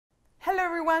Hello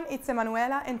everyone, it's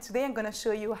Emanuela and today I'm gonna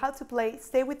show you how to play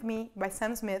Stay With Me by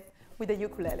Sam Smith with the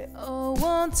ukulele. Oh,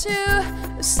 won't you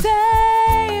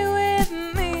stay with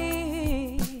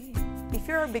me? If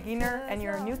you're a beginner and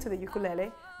you're new to the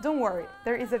ukulele, don't worry,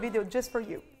 there is a video just for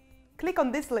you. Click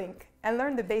on this link and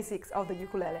learn the basics of the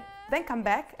ukulele. Then come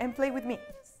back and play with me.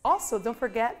 Also, don't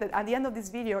forget that at the end of this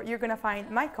video, you're gonna find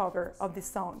my cover of this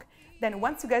song. Then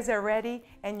once you guys are ready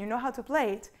and you know how to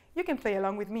play it, you can play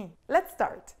along with me. Let's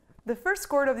start. The first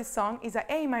chord of this song is an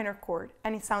A minor chord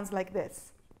and it sounds like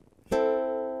this.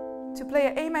 To play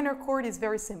an A minor chord is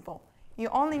very simple. You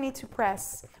only need to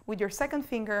press with your second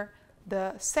finger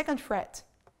the second fret,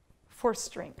 fourth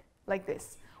string, like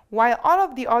this, while all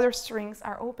of the other strings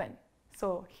are open.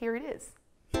 So here it is.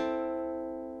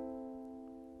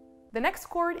 The next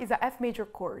chord is an F major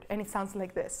chord and it sounds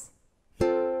like this.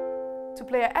 To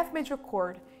play an F major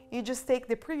chord, you just take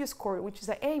the previous chord, which is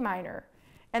an A minor,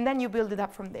 and then you build it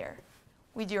up from there.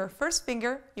 With your first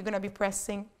finger, you're going to be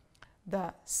pressing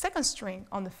the second string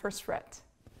on the first fret.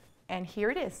 And here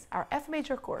it is, our F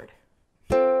major chord.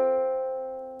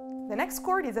 The next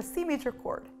chord is a C major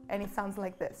chord, and it sounds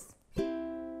like this.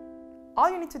 All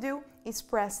you need to do is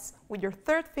press with your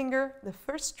third finger the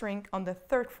first string on the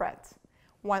third fret,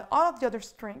 while all of the other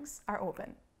strings are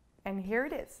open. And here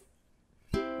it is.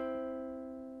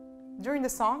 During the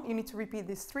song, you need to repeat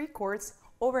these three chords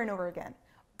over and over again.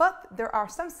 But there are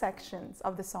some sections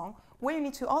of the song where you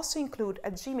need to also include a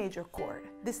G major chord.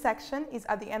 This section is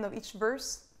at the end of each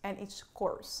verse and each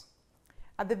chorus.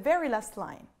 At the very last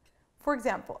line, for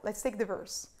example, let's take the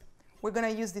verse. We're going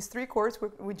to use these three chords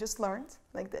we just learned,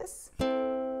 like this.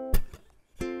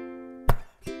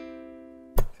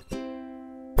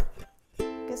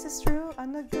 Guess it's true,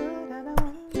 I'm not good, I don't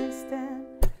understand.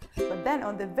 But then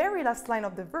on the very last line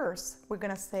of the verse, we're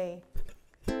going to say,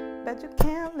 but you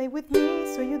can't live with me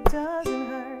so you doesn't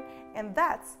hurt. And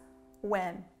that's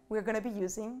when we're going to be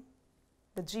using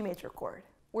the G major chord.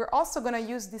 We're also going to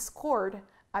use this chord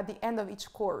at the end of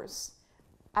each chorus,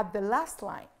 at the last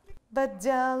line. But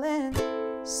darling,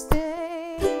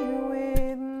 stay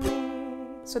with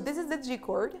me. So this is the G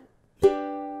chord.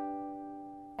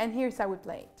 And here's how we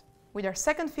play it. With our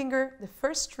second finger, the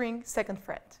first string, second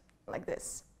fret, like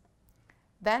this.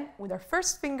 Then with our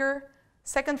first finger,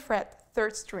 second fret,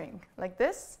 third string, like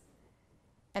this.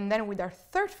 And then with our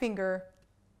third finger,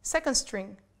 second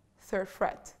string, third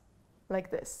fret,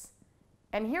 like this.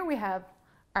 And here we have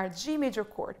our G major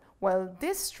chord, while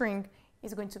this string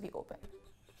is going to be open.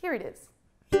 Here it is.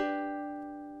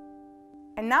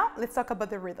 And now let's talk about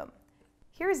the rhythm.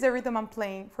 Here is the rhythm I'm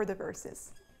playing for the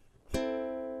verses.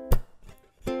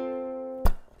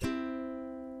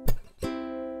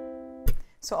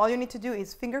 So all you need to do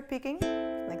is finger picking,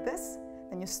 like this.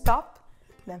 Then you stop,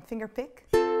 then finger pick,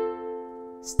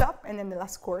 stop, and then the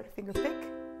last chord, finger pick,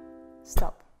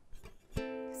 stop.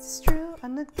 It's true,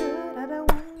 I'm not good, I don't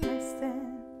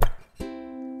understand.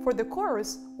 For the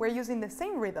chorus, we're using the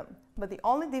same rhythm, but the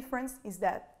only difference is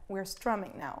that we're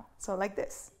strumming now. So like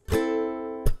this. So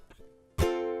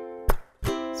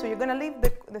you're gonna leave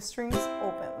the strings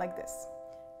open, like this.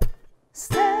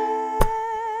 Stay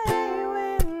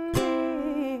with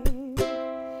me,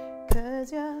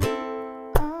 'cause you're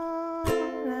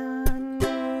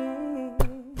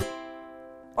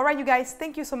Alright you guys,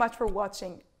 thank you so much for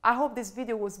watching. I hope this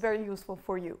video was very useful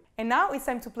for you. And now it's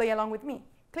time to play along with me.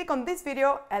 Click on this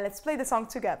video and let's play the song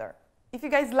together. If you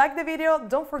guys like the video,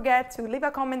 don't forget to leave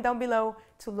a comment down below,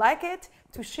 to like it,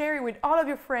 to share it with all of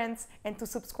your friends, and to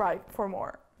subscribe for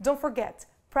more. Don't forget,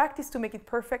 practice to make it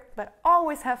perfect, but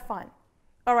always have fun.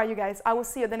 Alright you guys, I will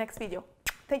see you in the next video.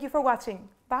 Thank you for watching.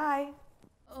 Bye!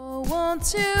 Oh,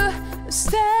 won't you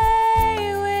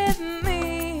stay with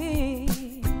me?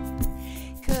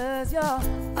 'Cause you're